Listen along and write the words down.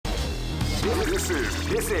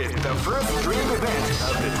This is the first dream event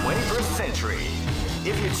of the 21st century.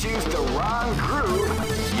 If you choose the wrong groove,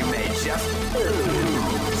 you may just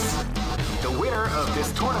lose. The winner of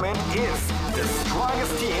this tournament is the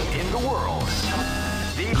strongest team in the world.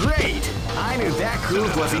 Great! I knew that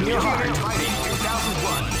groove was in your heart. Fighting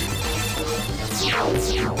 2001.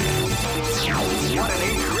 What an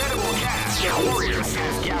incredible cast of warriors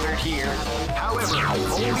has gathered here. However,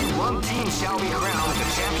 only one team shall be crowned the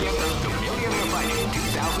champion of the Millionaire Fighting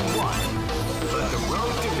 2001. But the road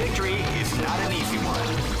to victory is not an easy one.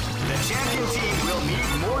 The champion team will need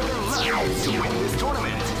more than luck to win this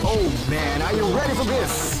tournament. Oh man, are you ready for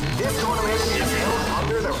this? This tournament is held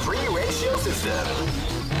under the free ratio system.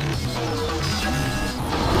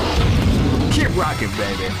 Keep rocking,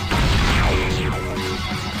 baby.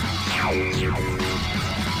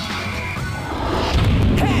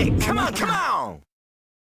 Hey, come on, come on!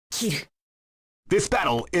 This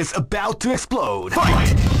battle is about to explode.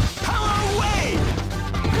 Fight! Power away!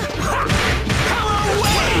 Power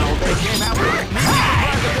away! Well, they came out with a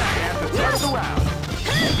at the start of the round.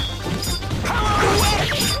 Power away!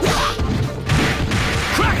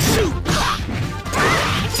 Crack shoot!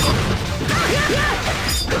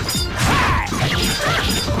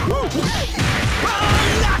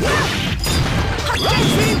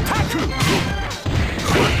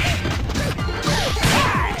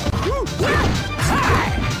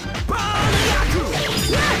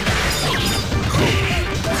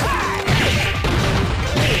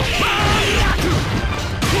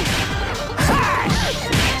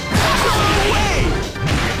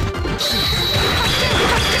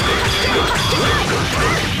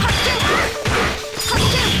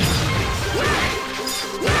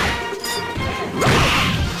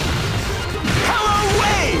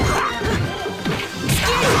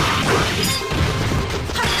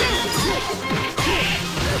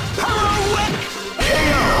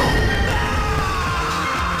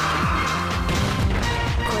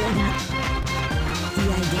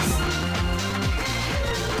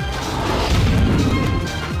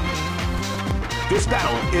 This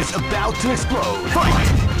battle is about to explode. Fight!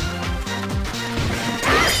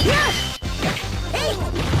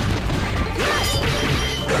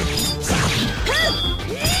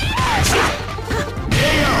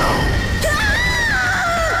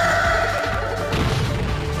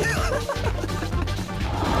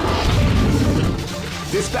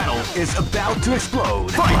 This battle is about to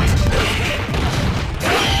explode. Fight!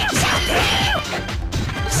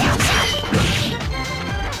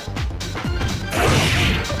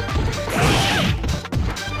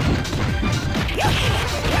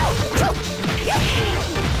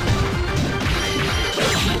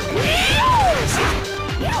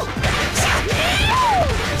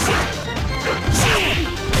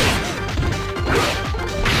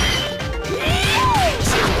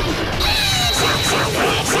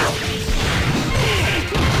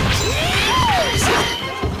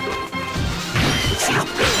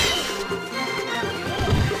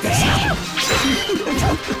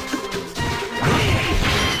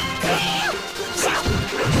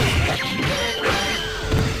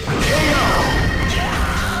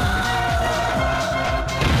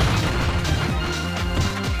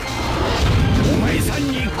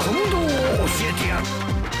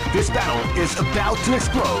 This battle is about to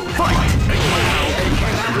explode. Fight! Wow, they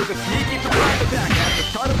came out with a sneaky surprise attack at the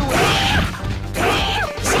start of the round.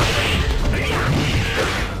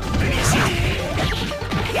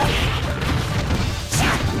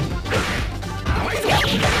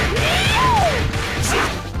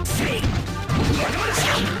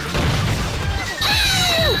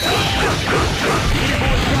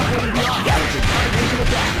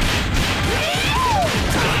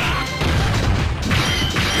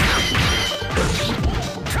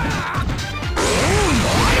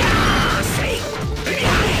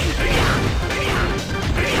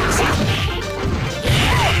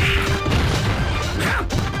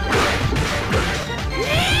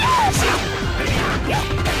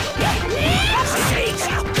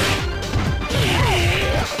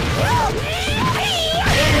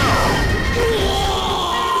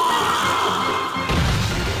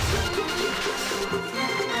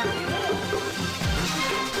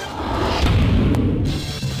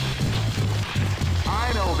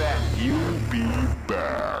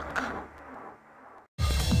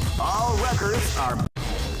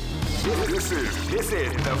 This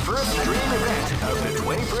is the first dream event of the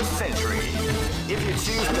 21st century. If you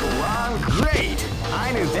choose the wrong, great!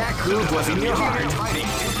 I knew that groove was in your heart. Fighting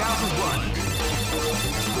 2001.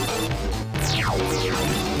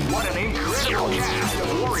 What an incredible cast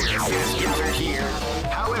of warriors has gathered here.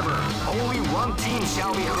 However, only one team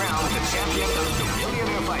shall be crowned the champion of the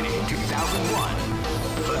Millionaire Fighting 2001.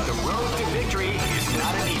 But the road to victory is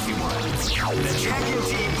not an easy one. The champion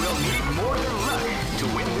team will need more than luck to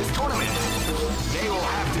win this tournament. They will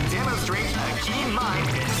have to demonstrate a keen mind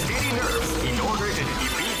and steady nerves in order to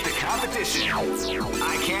defeat the competition.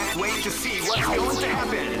 I can't wait to see what's going to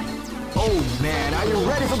happen. Oh man, are you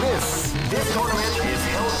ready for this? This tournament is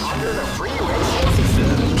held under the free ratio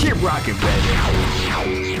system. Keep rocking, baby.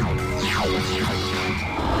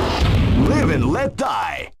 Live and let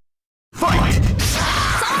die. Fight!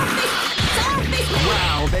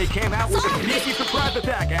 Wow, they came out with a sneaky surprise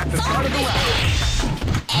attack at the start of the round.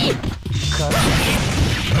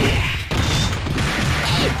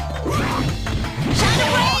 Shadow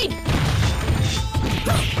Raid!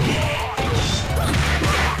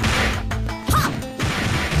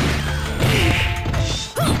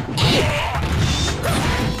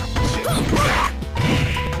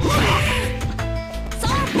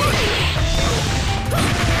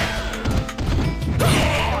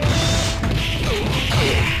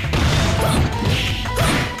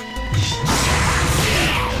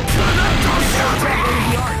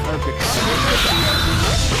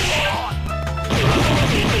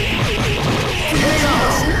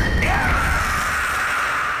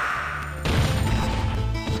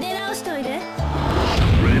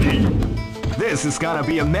 This is gonna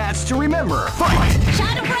be a match to remember. Fight!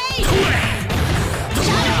 Shadow Raid!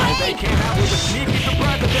 Wow, they came out with a sneaky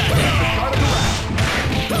surprise attack at the start of the round.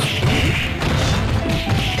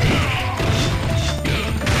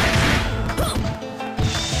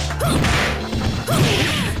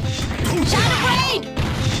 Shadow Raid!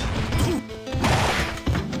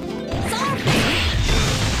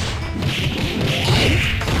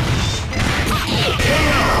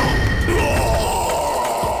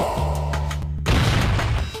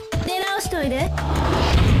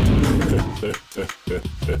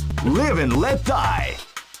 Live and let die.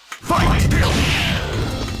 Fight!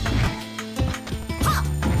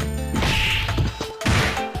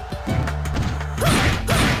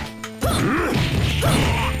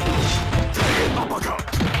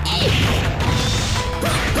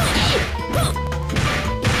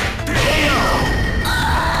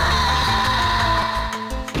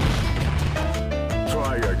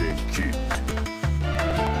 Try again, kid.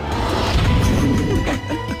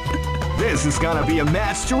 This is gonna be a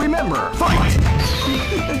match to remember. Fight!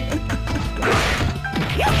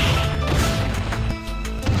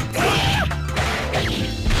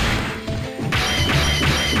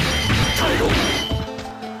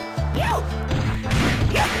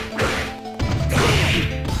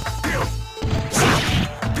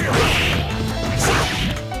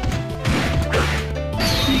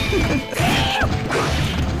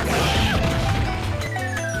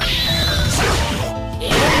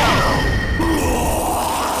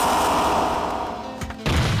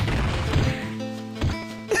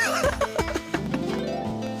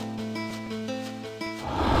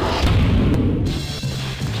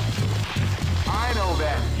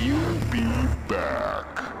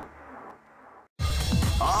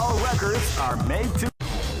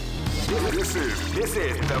 This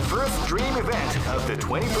is the first dream event of the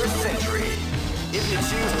 21st century. If you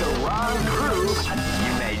choose the wrong groove,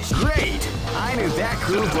 you may... Great! I knew that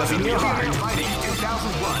groove was in your heart. Fighting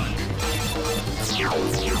 2001.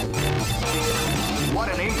 What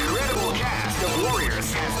an incredible cast of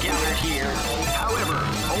warriors has gathered here. However,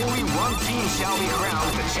 only one team shall be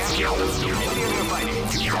crowned the champion of the Millionaire Fighting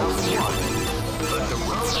 2001. But the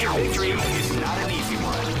road to victory is not an easy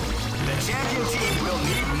one. The champion team will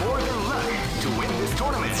need more than luck to win this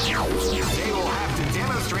tournament. They will have to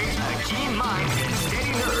demonstrate a keen mind and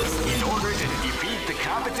steady nerves in order to defeat the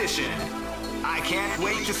competition. I can't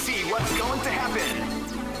wait to see what's going to happen.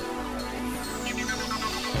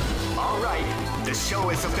 Alright, the show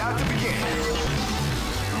is about to begin.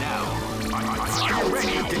 Now, are you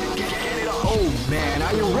ready to get it on? Oh man,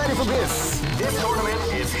 are you ready for this? This tournament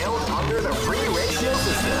is held under the free ratio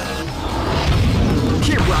system.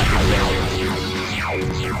 Keep rocking, baby.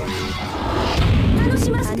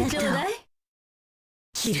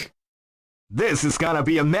 This is gonna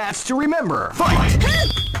be a match to remember. Fight!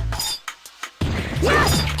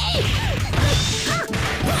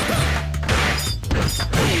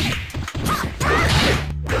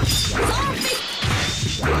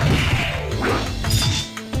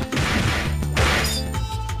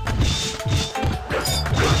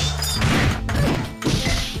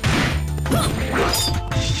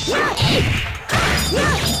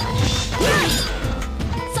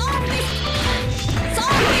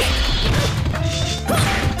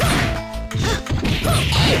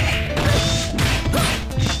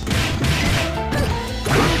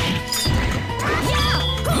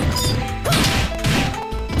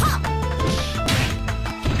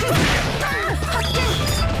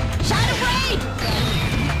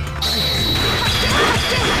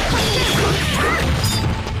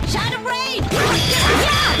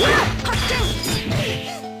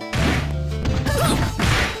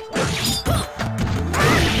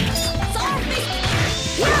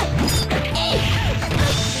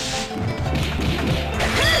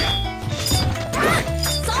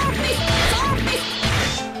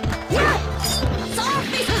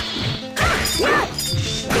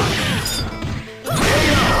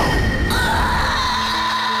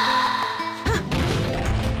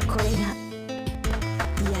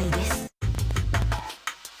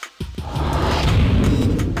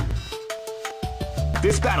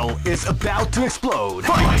 This battle is about to explode.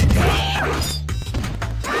 Fight!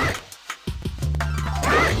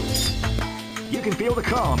 You can feel the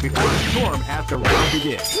calm before the storm as the round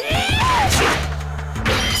begins.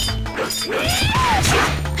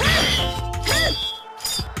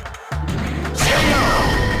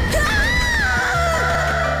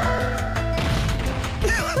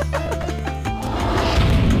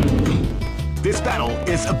 This battle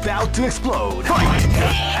is about to explode. Fight!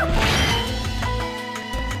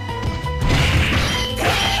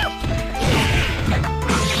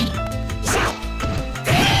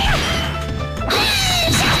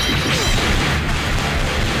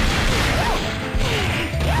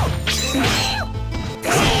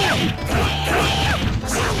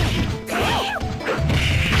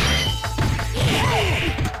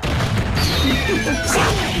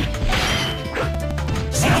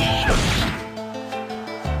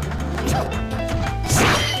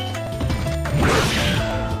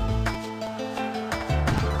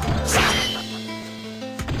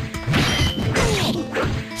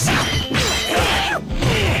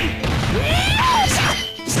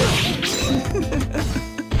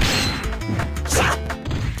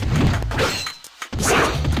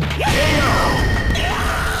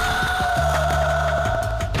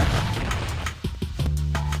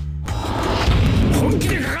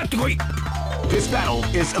 This battle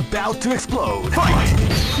is about to explode. Fight!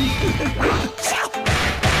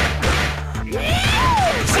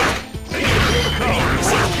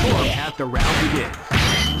 As the round begins.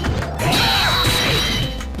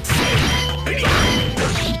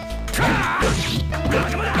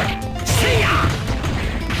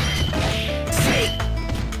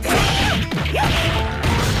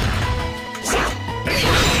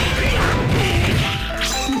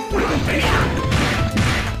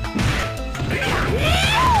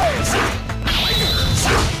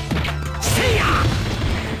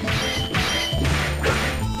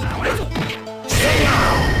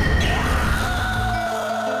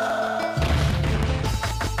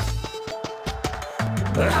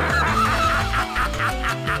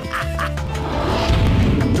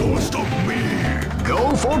 Don't stop me!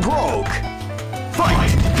 Go for broke!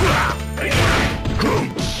 Fight!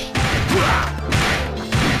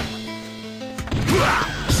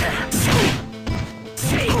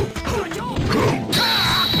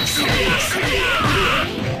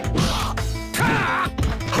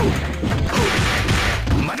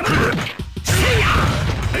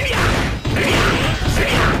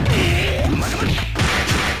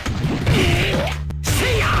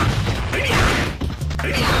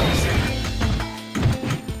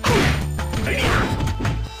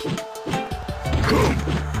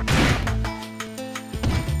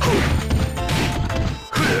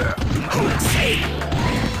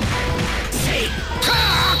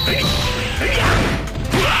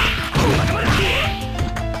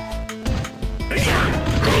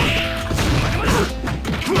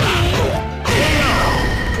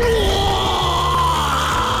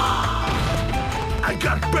 I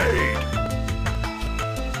got paid!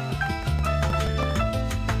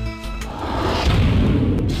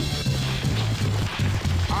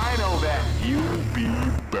 I know that. You'll be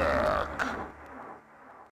back.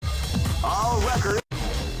 All records.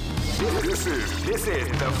 This is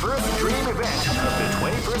the first dream event of the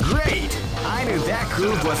 21st. Great! I knew that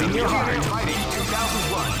groove was in your heart. Fighting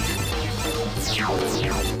 2001.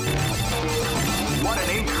 What an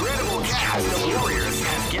incredible cast of warriors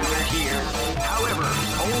has gathered here. However,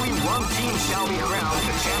 only one team shall be crowned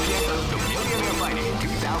the champion of the Millionaire Fighting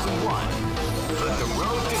 2001. But the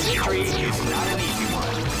road to victory is not an easy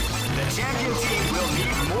one. The champion team will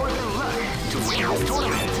need more than luck to win this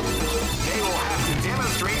tournament. They will have to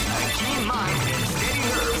demonstrate a keen mind and steady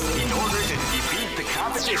nerves in order to defeat the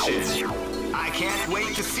competition. I can't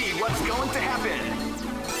wait to see what's going to happen.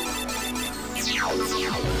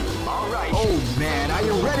 Alright. Oh man, are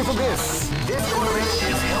you ready for this? This tournament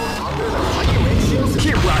is held under the free ratios.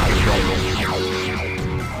 Keep rocking, baby.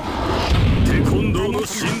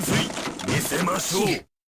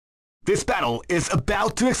 This battle is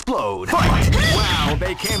about to explode. Fight! Wow,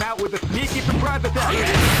 they came out with a sneaky surprise attack at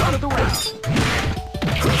the start of the round.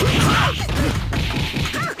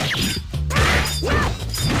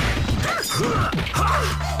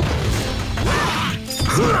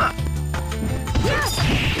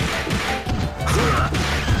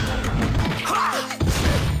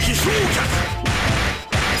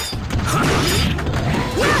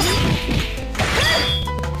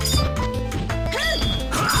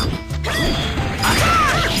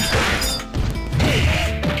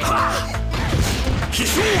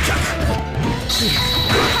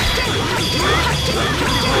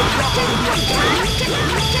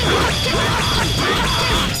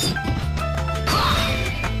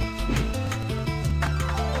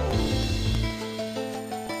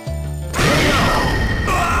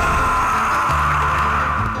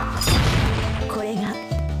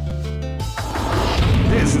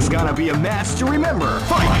 be a match to remember.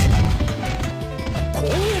 Fight!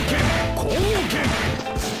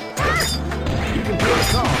 You can feel the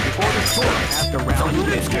calm before the storm as the round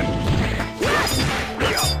begins.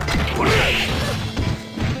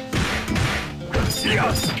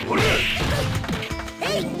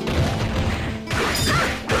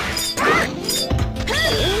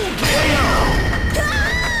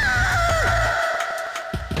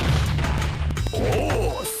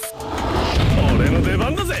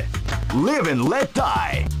 Live and let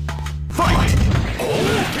die. Fight!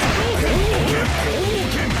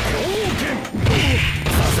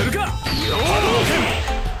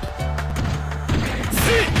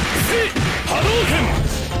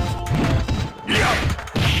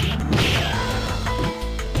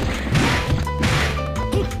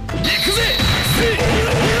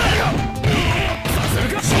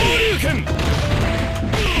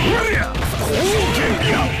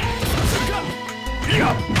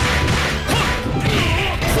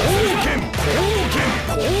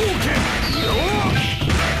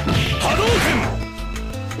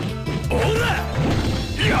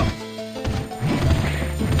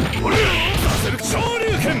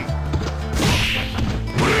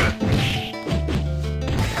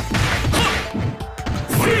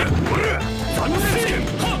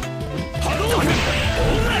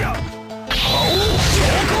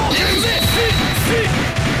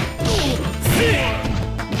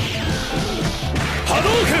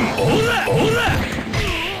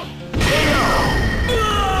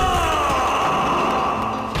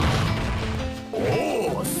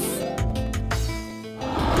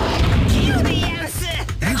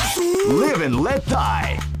 Live and let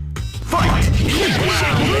die. Fight!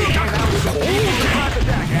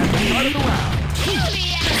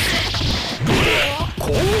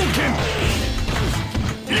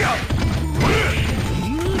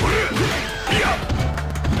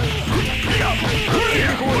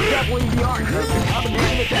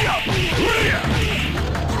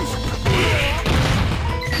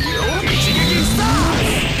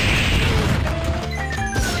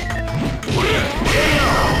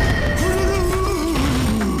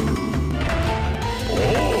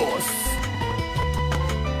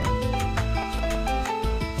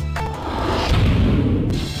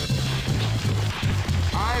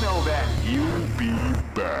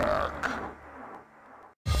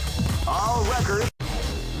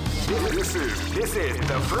 This is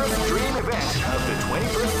the first dream event of the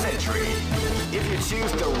 21st century. If you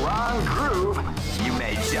choose the wrong groove, you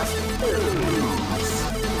may just lose.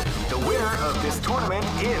 The winner of this tournament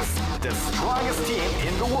is the strongest team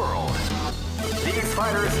in the world. These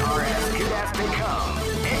fighters are as good as they come.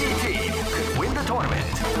 Any team could win the tournament.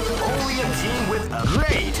 Only a team with a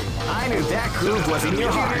great. I knew that groove was in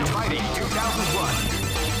your heart. Fighting 2001.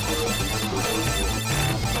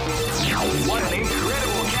 What an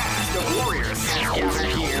incredible cast of warriors has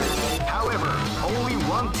gathered here. However, only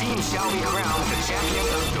one team shall be crowned the champion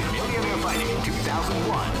of the Millionaire Fighting 2001.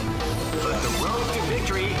 But the road to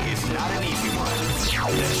victory is not an easy one.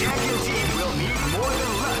 The champion team will need more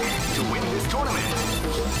than luck to win this tournament.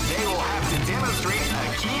 They will have to demonstrate a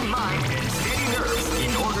keen mind and steady nerves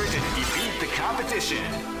in order to defeat the competition.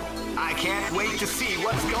 I can't wait to see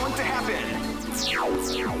what's going to happen.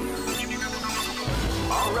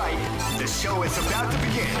 Alright, the show is about to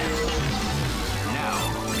begin. Now,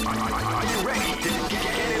 are you ready to get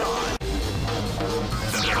it on?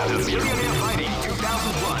 The Millionaire Fighting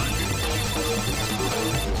 2001.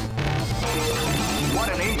 What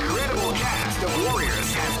an incredible cast of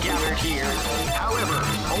warriors has gathered here. However,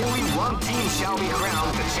 only one team shall be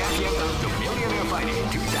crowned the champion of the Millionaire Fighting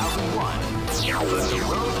 2001. But the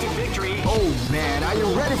road to victory... Oh man, are you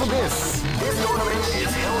ready for this? This tournament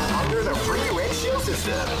is held under the free ratio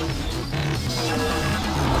system.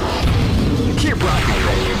 Keep rocking,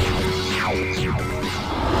 baby.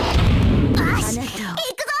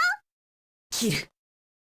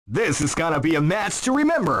 This is gonna be a match to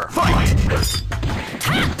remember. Fight!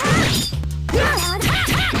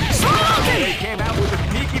 They came out with a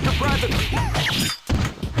sneaky surprise.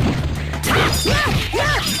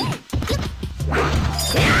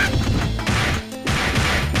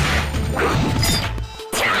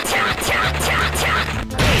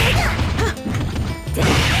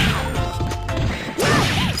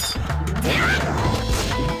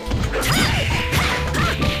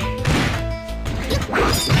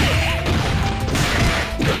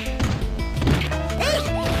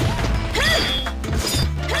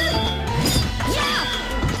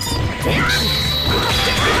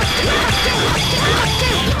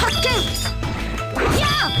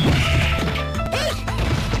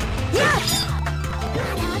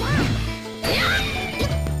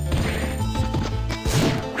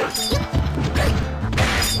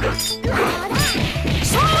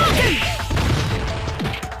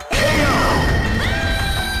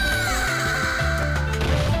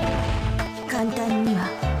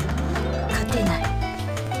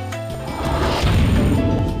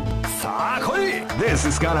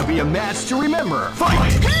 gonna be a match to remember. Fight!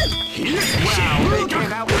 Wow, they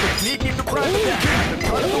came out with a sneaky surprise attack at the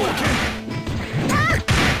start of the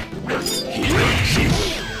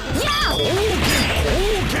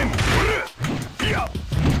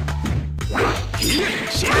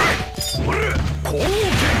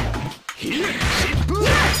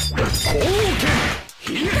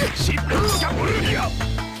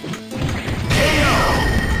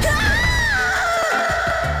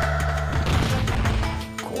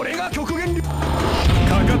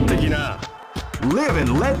Live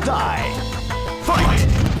and let die. Fight!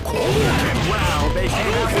 Wow, they came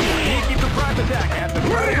out with a sneaky surprise attack at the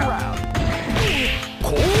start of the round.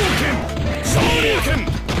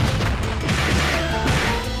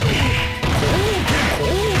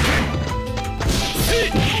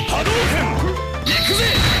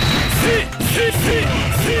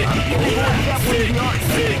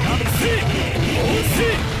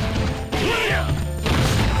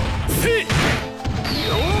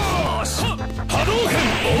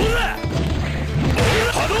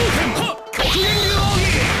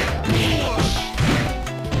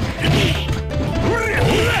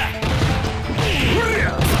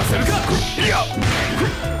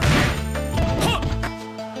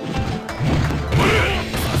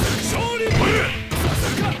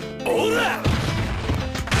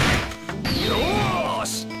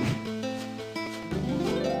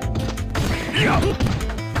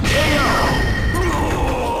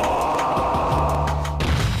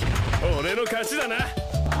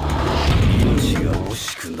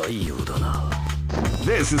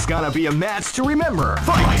 This is gonna be a match to remember.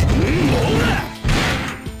 Fight! Wow,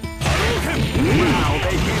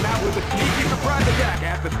 they came out with a sneaky surprise attack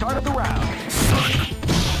at the start of the round.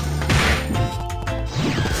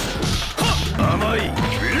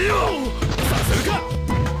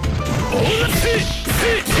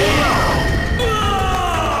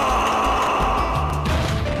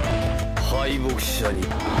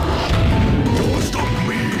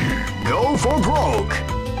 Go for broke.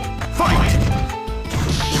 Fight!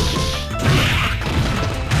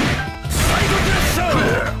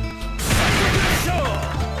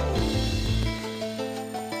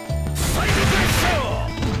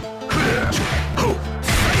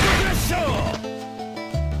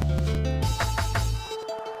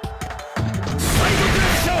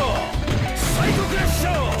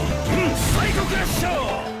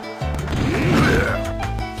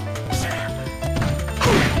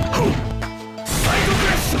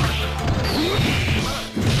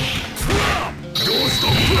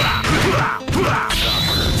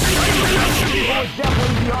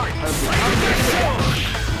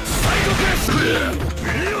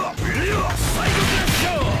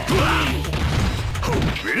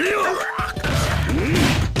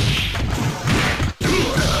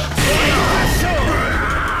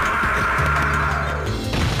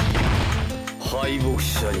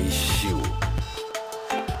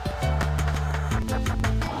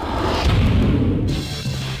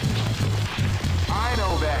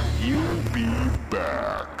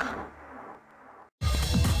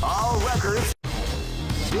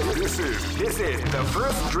 This is the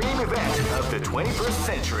first dream event of the 21st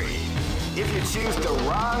century. If you choose the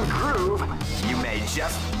wrong groove, you may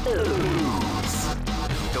just lose.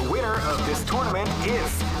 The winner of this tournament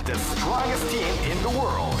is the strongest team in the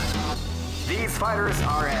world. These fighters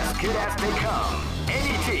are as good as they come.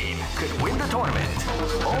 Any team could win the tournament.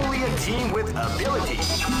 Only a team with ability,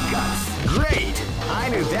 guts. Great! I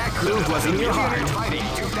knew that groove was in your heart. Fighting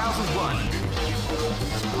 2001.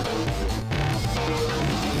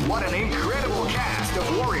 What an incredible cast of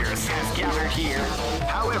warriors has gathered here.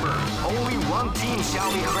 However, only one team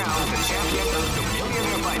shall be crowned the champion of the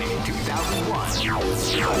Millionaire Fighting 2001. The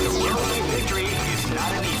road to victory is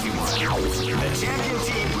not an easy one. The champion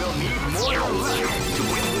team will need more than luck to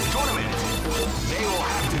win this tournament. They will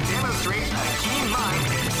have to demonstrate a keen mind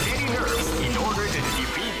and steady nerves in order to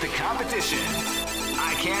defeat the competition.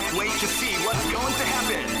 I can't wait to see what's going to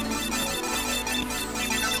happen.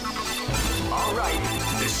 All right,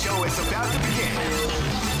 the show is about to begin.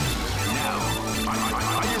 Now,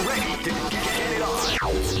 are you ready to get it on?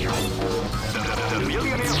 The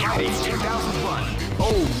Millionaire Fighting 2001.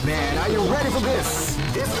 Oh man, are you ready for this?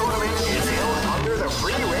 This tournament is held under the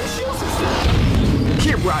free ratio system.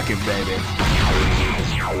 Keep rocking, baby.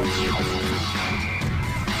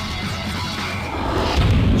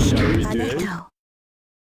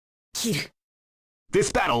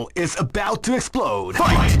 This battle is about to explode.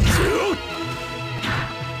 Fight!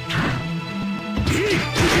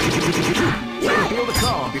 Feel the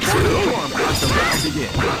calm before the storm as the round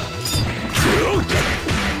begins.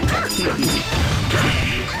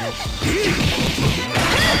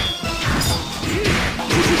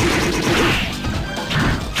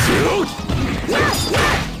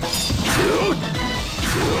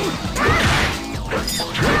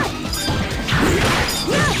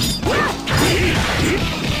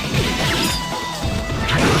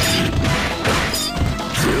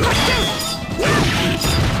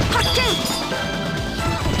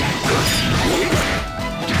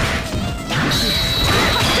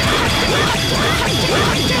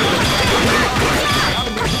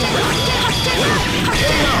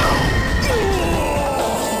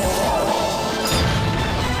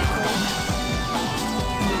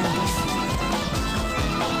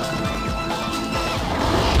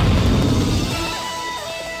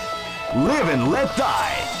 not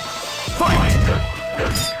die. Fight!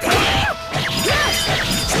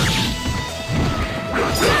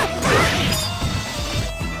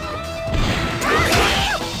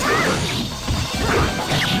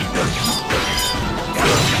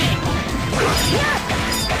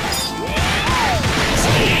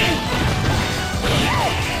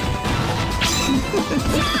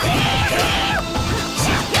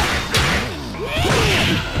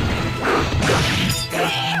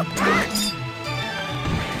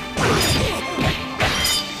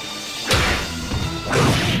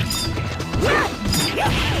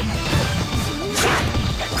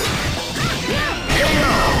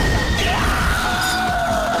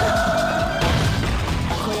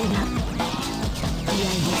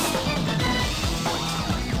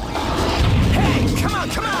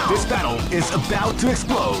 This battle is about to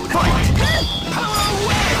explode. Fight! Power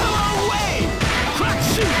away! Power away! Crack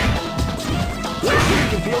shoot! You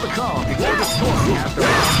can feel the calm before the storm after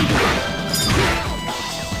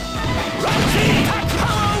right team!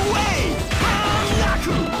 Power away!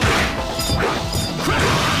 Naku! Crack!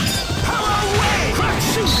 Power away! Crack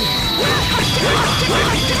shoot!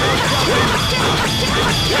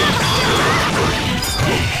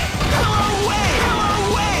 Power away! Power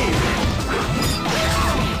away!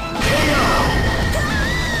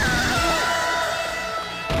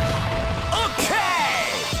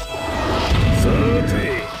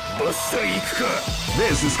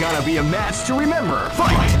 This is gonna be a match to remember.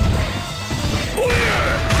 Fight!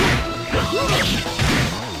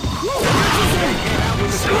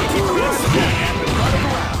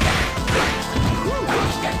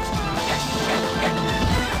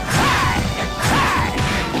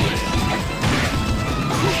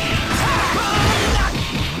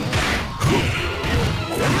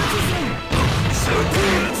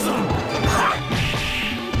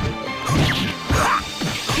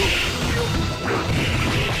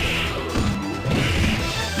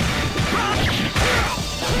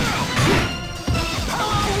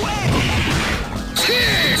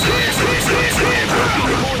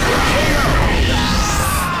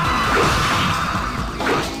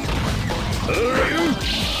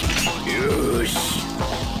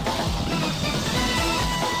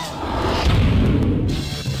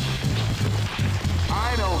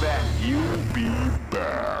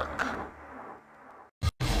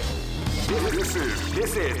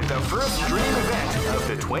 This is the first dream event of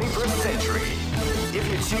the 21st century. If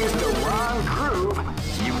you choose the wrong groove,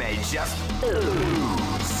 you may just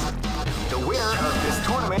lose. The winner of this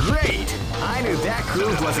tournament... Great! I knew that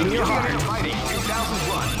groove was in your heart. Fighting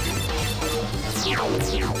 2001.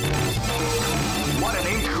 What an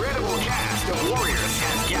incredible cast of warriors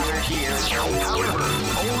has gathered here. However,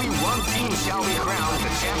 only one team shall be crowned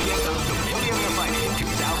the champion of the Millionaire Fighting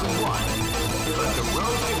 2001. But the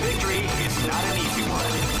road to victory is not an easy one.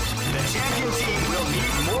 The champion team will need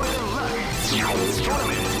more than luck to win this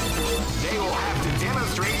tournament. They will have to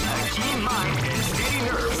demonstrate a keen mind and steady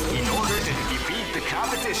nerves in order to defeat the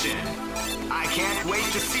competition. I can't wait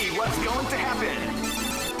to see what's going to happen.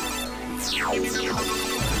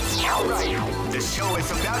 Alright, the show is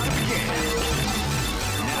about to begin.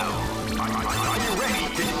 Now, are you ready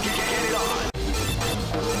to get it on?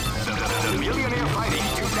 The Millionaire Fighting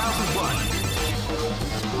 2001.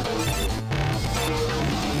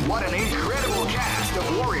 What an incredible cast of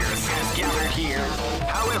warriors has gathered here.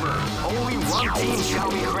 However, only one team shall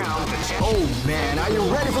be crowned the champion. Oh man, are you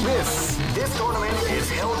ready for this? This tournament is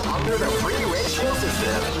held under the free ratio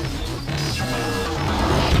system.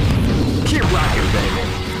 Keep rocking, baby.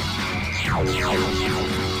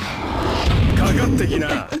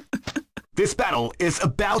 This battle is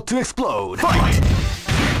about to explode. Fight!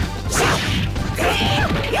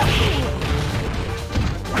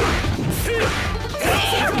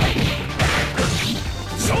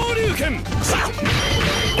 Shoryuken!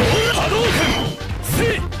 Hadouken!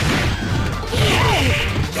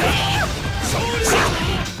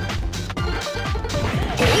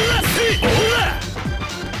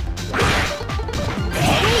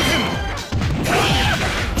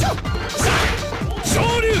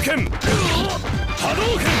 Shoryuken!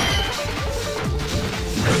 Hadouken!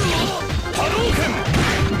 Hadouken!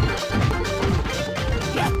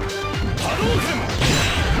 Hadouken!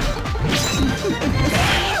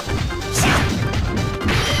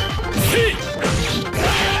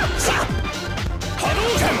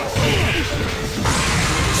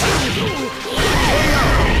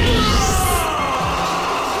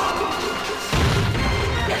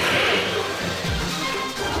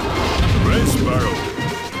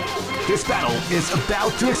 This battle is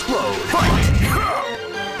about to explode. Fight!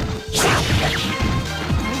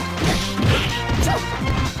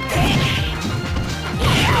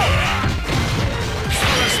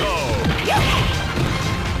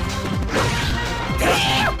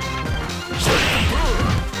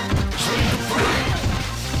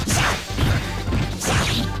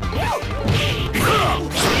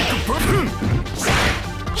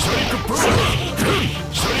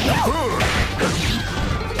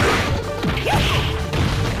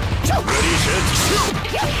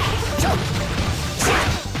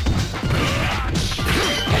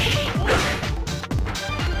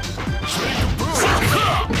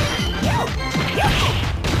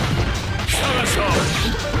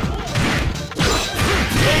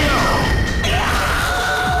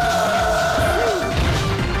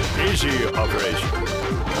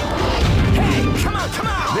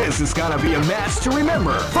 This is gonna be a match to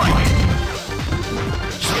remember. Fight!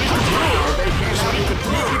 They came out with a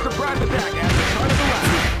sneaky surprise attack at the start of the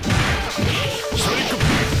round.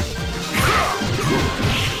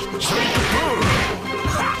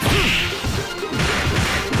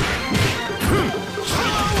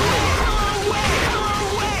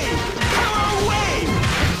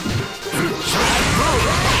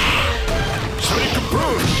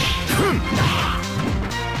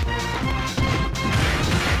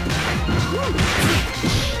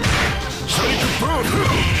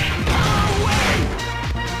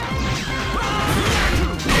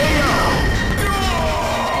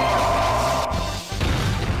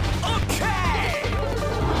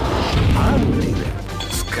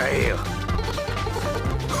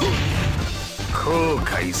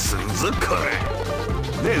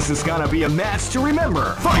 This is gonna be a match to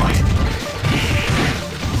remember. Fight!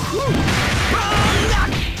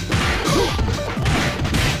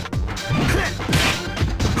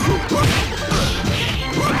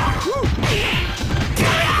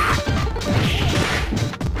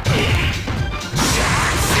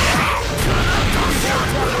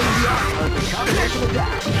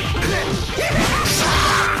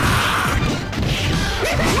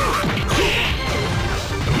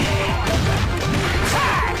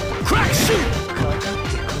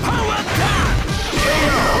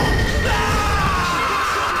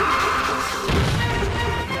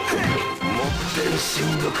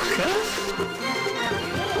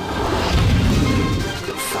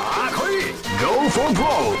 Go for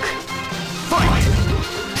broke! Fight!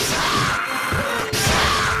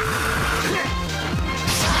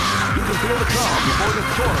 You can feel the calm before the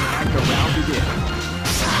storm as the round begins.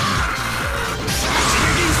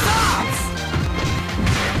 He stops!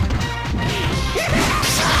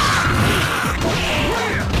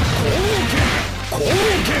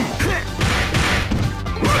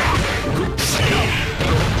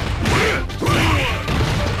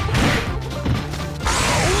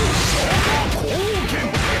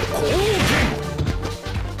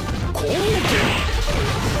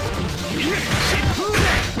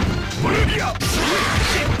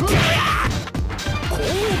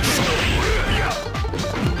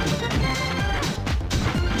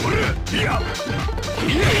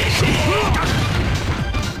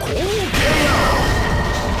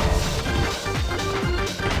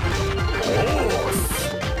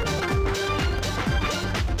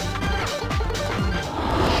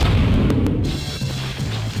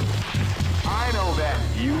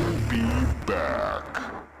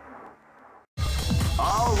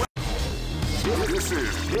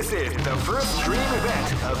 This is the first dream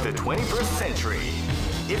event of the 21st century.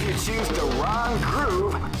 If you choose the wrong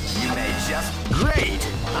groove, you may just... Great!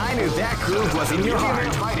 I knew that groove was in your heart.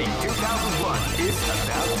 Fighting 2001 is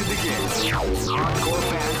about to begin. Hardcore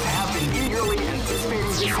fans have been eagerly anticipating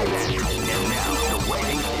this event, and now the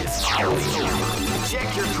waiting is almost over. Check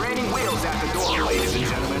your training wheels at the door, ladies and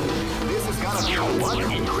gentlemen. This is gonna be one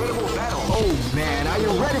incredible battle. Oh man, are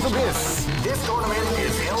you ready for this? This tournament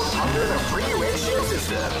is held under the free ratio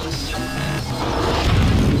system.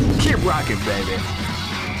 Keep rocking, baby.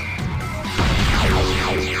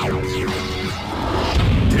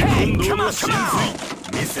 Hey, come on, come on!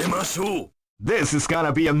 This is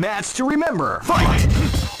gonna be a match to remember. Fight!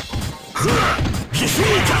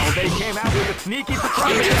 Now they came out with a sneaky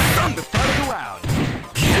surprise at the start of the round.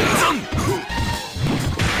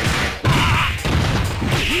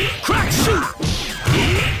 Crack shoot!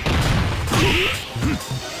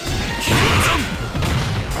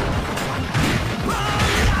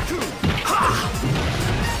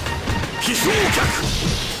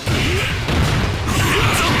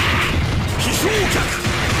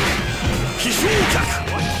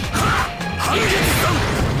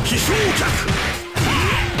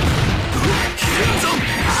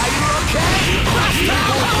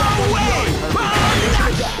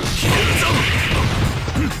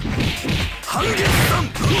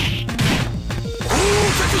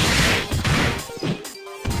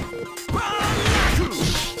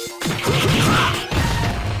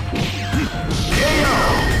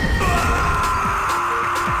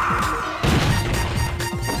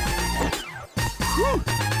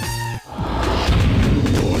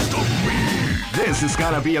 Don't stop me! is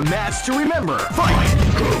gonna be a match to remember. Fight!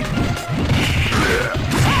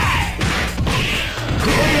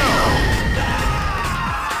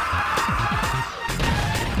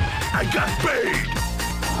 I got paid!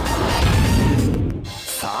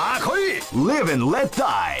 Live and let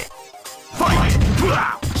die. Fight!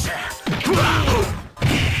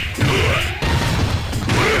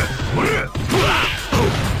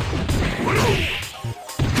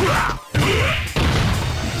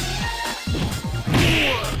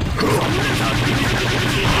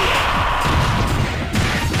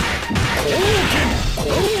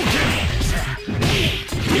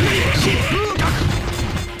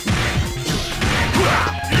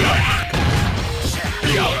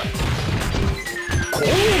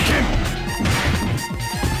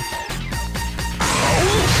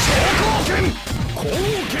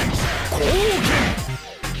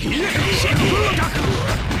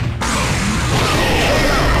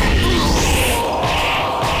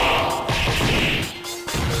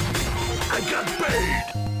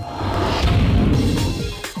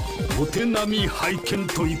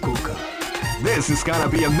 This is gonna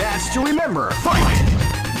be a match to remember. Fight!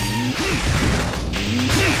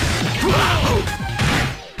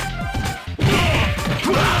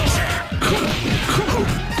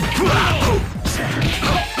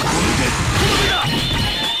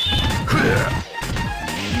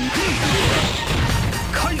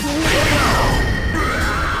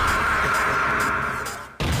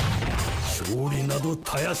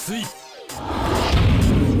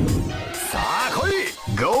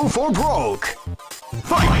 Go for broke.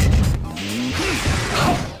 Fight!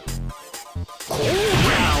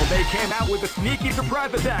 Now they came out with a sneaky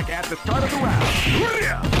surprise attack at the start of the round.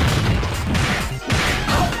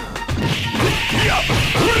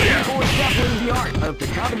 People is definitely the art of the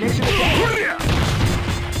combination attack.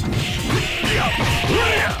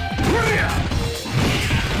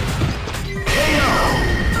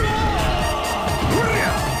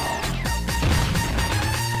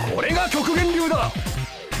 これが極限流だ。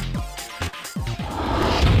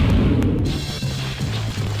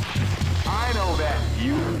I know that.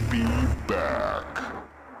 You'll be back.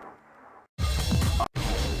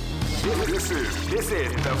 This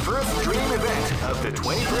is the first dream event of the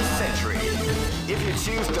 21st century. If you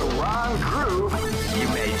choose the wrong groove, you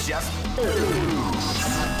may just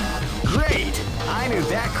lose. Great! I knew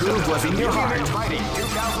that groove was in your heart. Fighting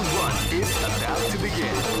 2001 is about to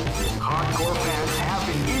begin. Hardcore fans have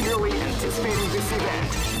been eagerly anticipating this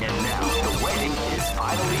event, and now the waiting is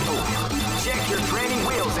finally over. Check your training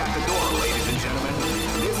wheels at the door, ladies and gentlemen.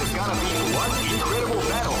 This is gonna be one incredible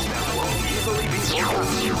battle that won't easily be forgotten.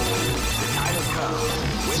 The time has come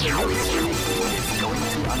when the new history is going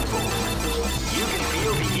to unfold. You can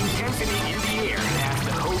feel the intensity in the air as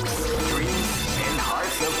the hopes, dreams, and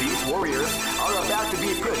hearts of these warriors are about to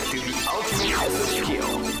be put to the ultimate test of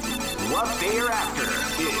skill. What they are after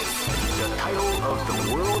is the title of the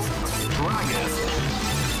world's strongest.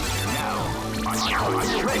 Now, are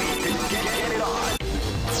you ready to get it on?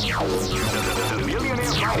 The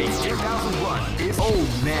Millionaire Fighting 2001 is... Oh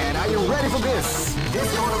man, are you ready for this?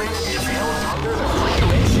 This tournament is held under the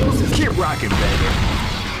regulations. Keep rocking, baby.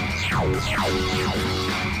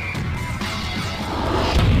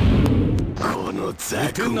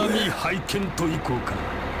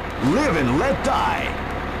 Live and let die.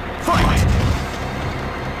 Fight!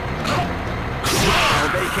 Well,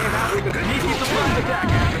 they came out with a sneaky surprise attack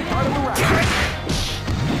at the start of the round.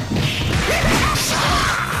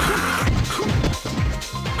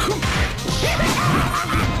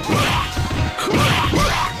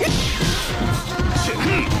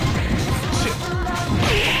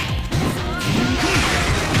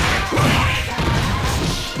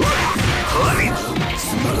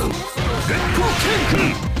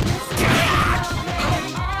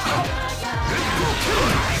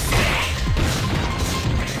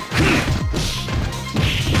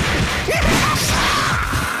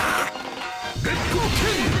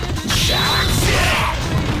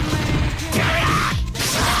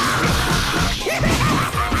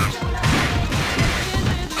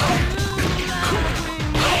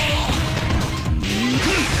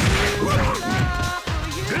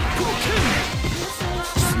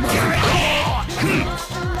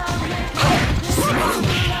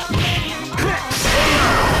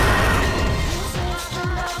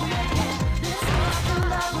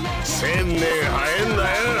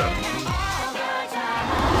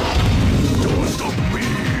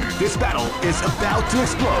 This battle is about to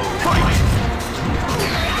explode. Fight!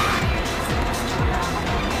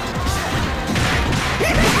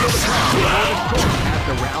 As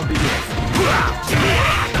the round begins.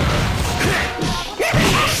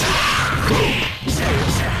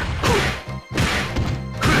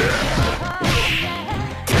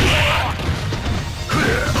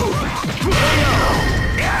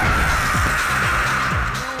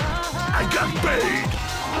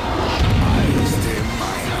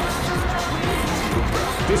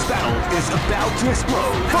 This battle is about to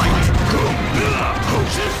explode. Fight!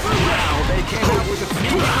 Wow, they came out with a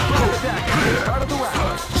sneak attack at the start of the round.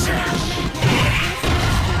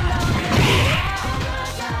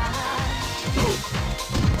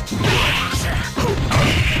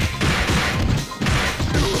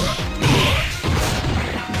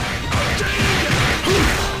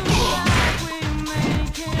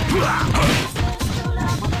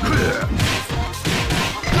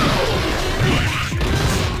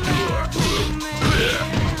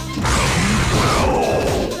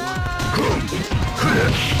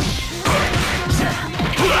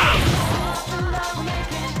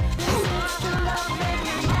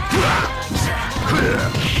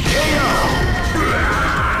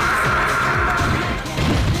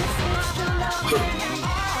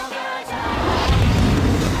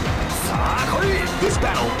 This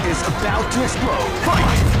battle is about to explode.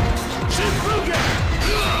 Fight!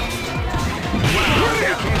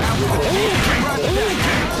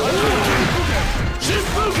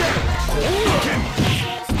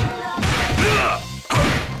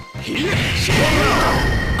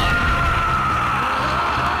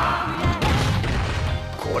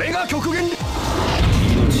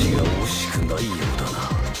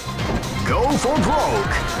 Go for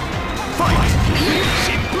broke! Fight!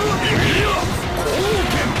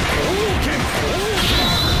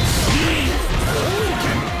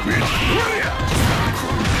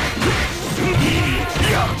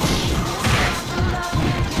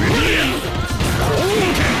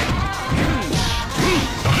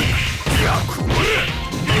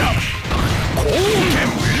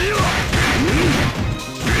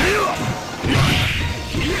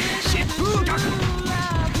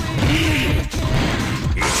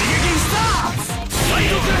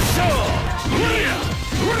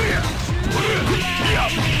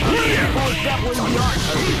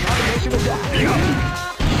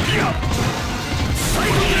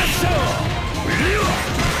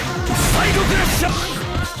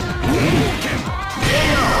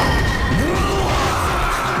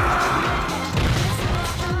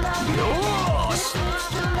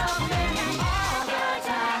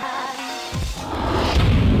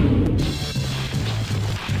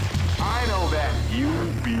 I know that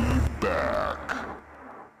you'll be back.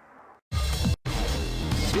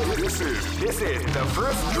 This is the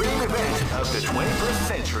first dream event of the 21st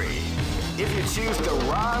century. If you choose the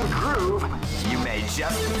wrong groove, you may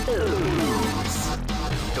just lose.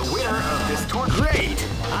 The winner of this tournament. Great!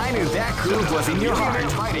 I knew that groove was in your heart.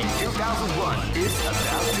 Fighting 2001 is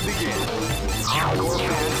about to begin. Hardcore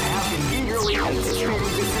fans have been eagerly anticipating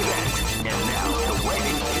this event, and now the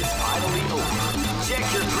waiting is finally over. Check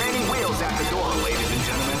your training wheels at the door, ladies and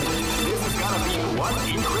gentlemen. This is gonna be one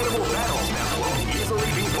incredible battle that won't easily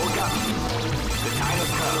be forgotten. The time has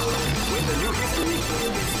come when the new history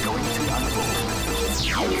is going to unfold.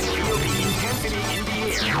 You can feel the intensity in the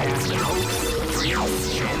air as the hopes,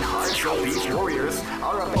 dreams, and hearts of these warriors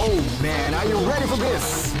are up. Oh man, are you ready for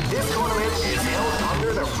this? This tournament is held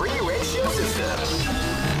under the free ratio system.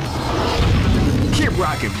 Keep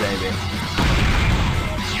rocking, baby.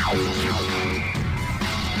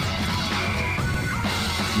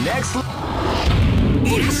 Next.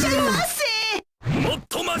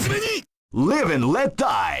 Live and let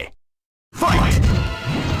die. Fight!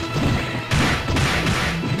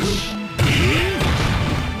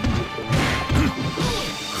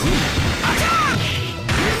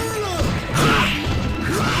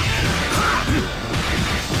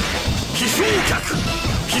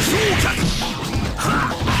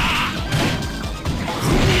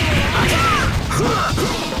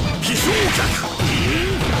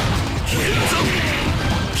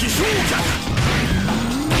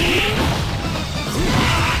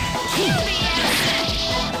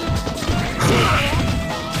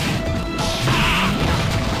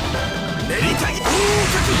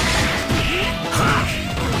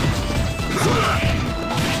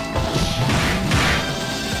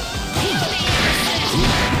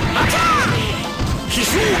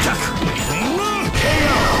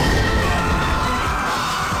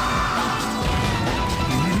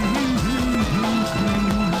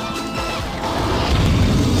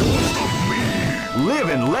 Live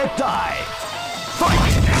and let die.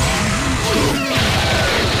 Fight!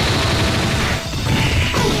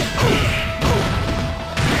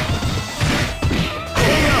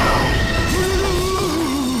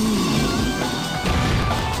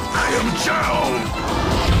 I am down.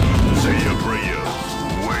 Say a prayer.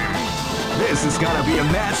 Wait. This is gonna be a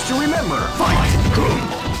match to remember. Fight!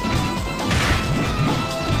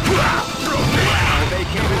 Wow, they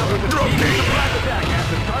came out with a sneak attack at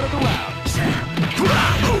the start of the round.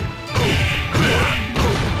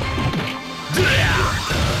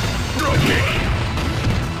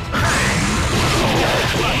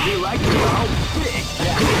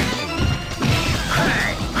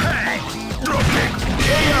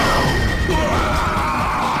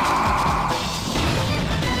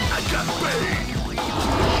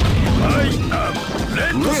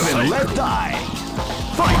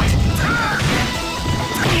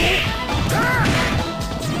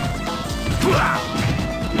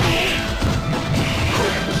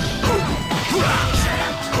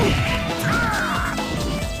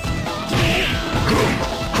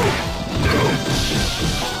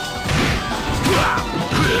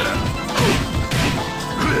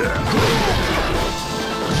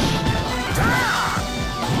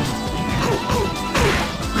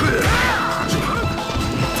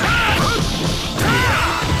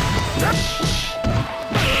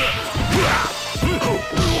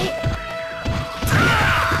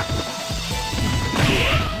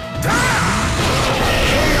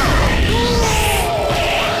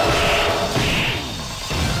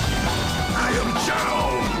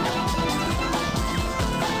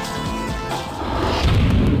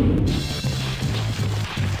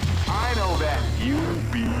 you'll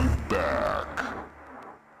be back.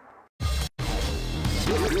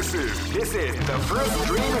 This is the first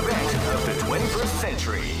dream event of the 21st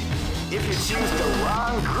century. If you choose the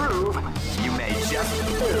wrong groove, you may just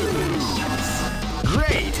lose.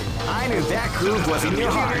 Great! I knew that groove was in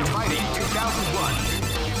your heart. Fighting 2001.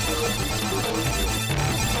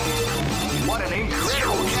 What an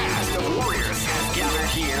incredible cast of warriors has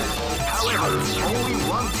gathered here. However, only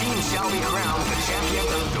one team shall be crowned the champion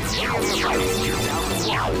of the Fighting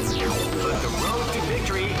 2001. But the road to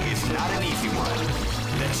victory is not an easy one.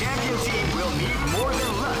 The champion team will need more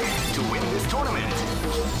than luck to win this tournament.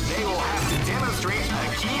 They will have to demonstrate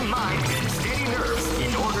a keen mind and steady nerves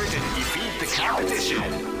in order to defeat the competition.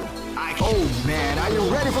 Oh man, are you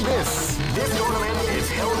ready for this? This tournament is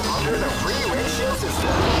held under the free ratio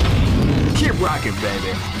system. Keep rocking,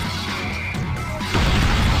 baby.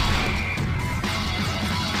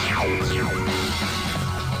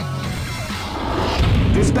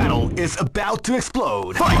 This battle is about to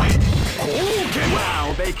explode. Fight! Okay.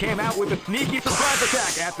 Wow, they came out with a sneaky surprise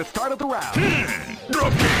attack at the start of the round.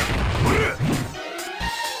 Drop kick.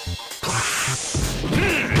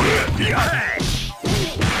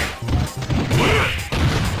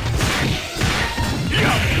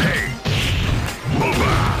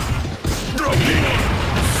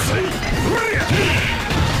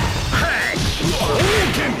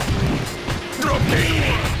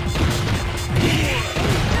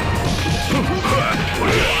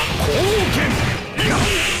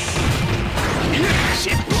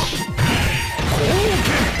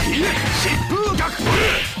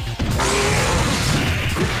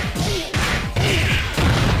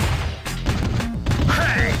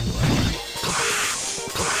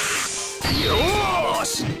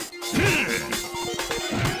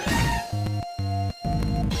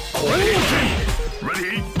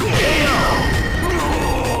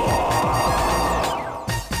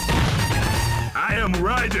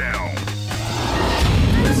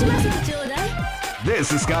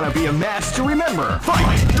 This is gonna be a match to remember.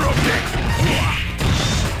 Fight! Drop kick.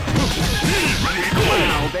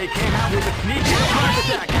 Wow, they came out with a sneaky surprise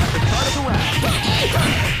attack at the start of the round.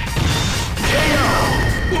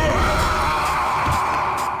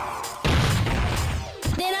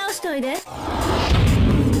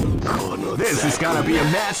 This is gonna be a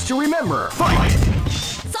match to remember. Fight!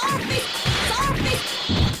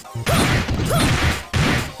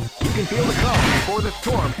 You can feel the calm before the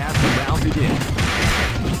storm as the round begins.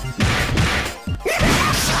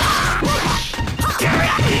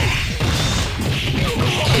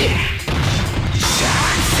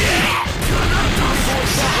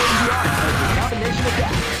 Combination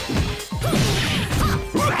attack.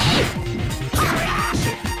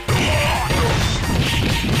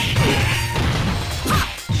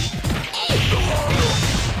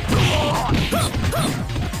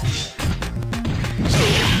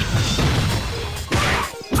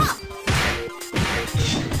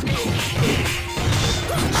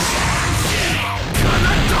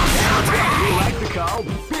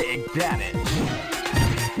 Big damage.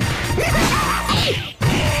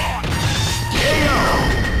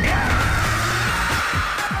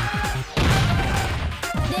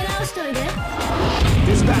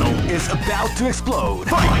 This battle is about to explode.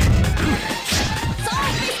 Fight!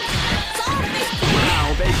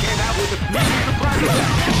 Wow, they came out with a sneaky surprise attack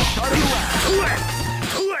at the start of the round.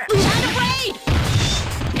 Shadow Blade!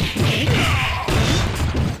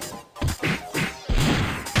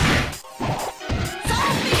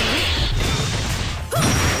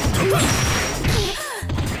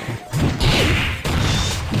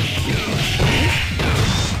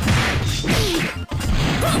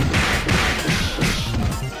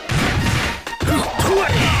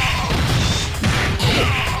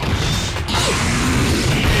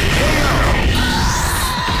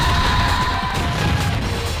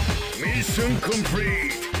 Mission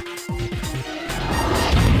complete.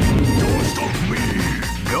 Don't stop me.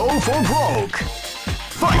 Go for broke.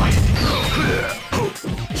 Fight!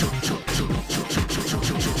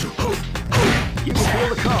 You can feel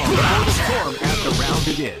the calm before the storm as the round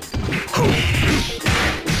begins.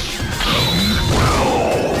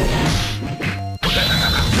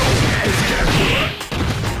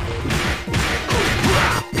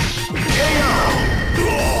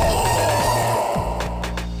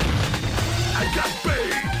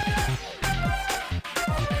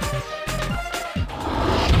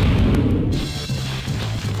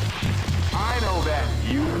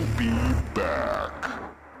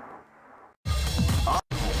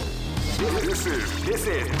 This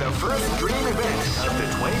is the first dream event of the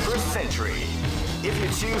 21st century. If you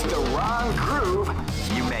choose the wrong groove,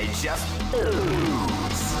 you may just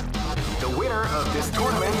lose. The winner of this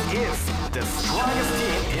tournament is the strongest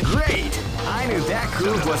team in... Great! I knew that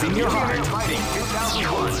groove was in your heart. Fighting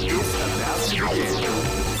 2001 is about to begin.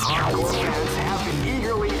 Hardcore fans have been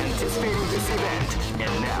eagerly anticipating this event,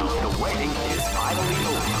 and now the waiting is finally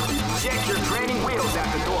over. Check your training wheels at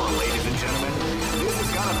the door, ladies and gentlemen. This is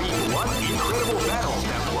gonna be one incredible battle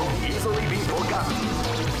that won't easily be forgotten.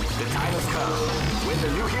 The time has come when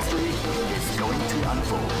the new history is going to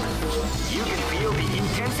unfold. You can feel the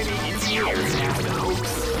intensity in the air as the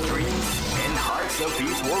hopes, dreams, and hearts of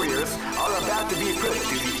these warriors are about to be put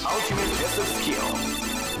to the ultimate test of skill.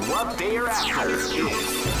 What they are after is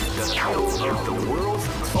the title of the world's...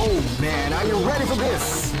 Oh man, are you ready for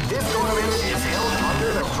this? This tournament is held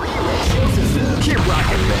under the free ratio system. Keep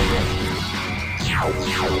rocking, baby.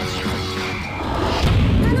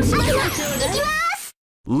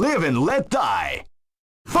 Live and let die.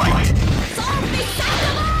 Fight!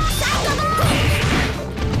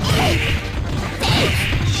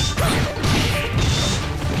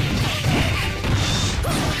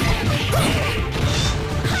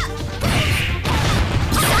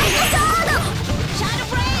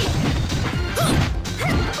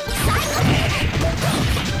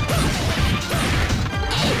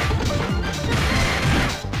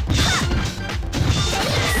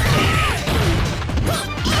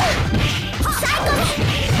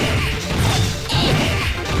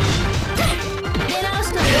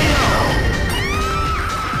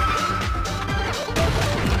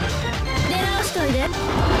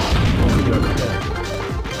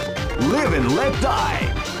 Live and let die.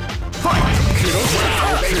 Fight!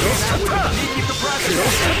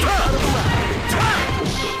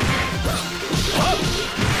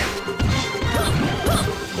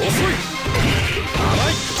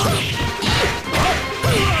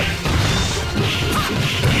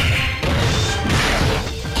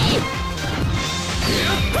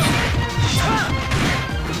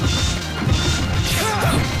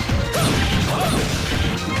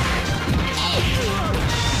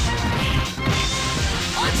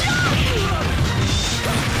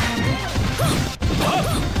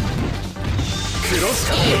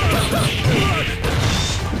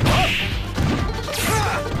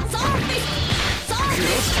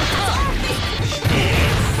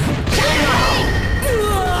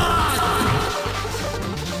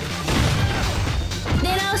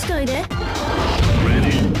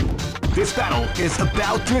 Ready? This battle is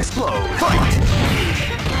about to explode. Fight!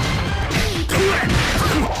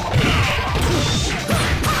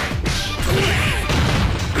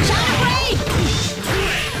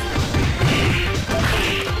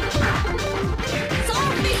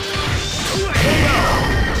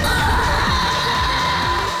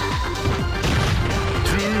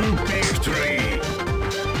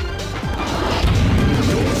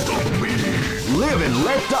 Live and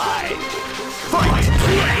let die. Fight!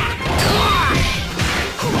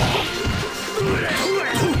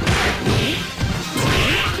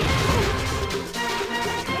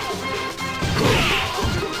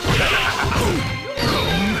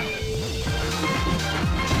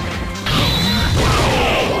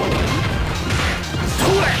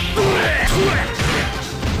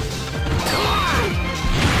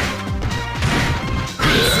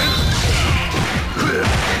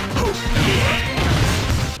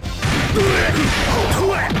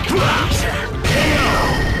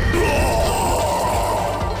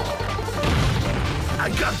 I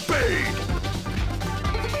got paid!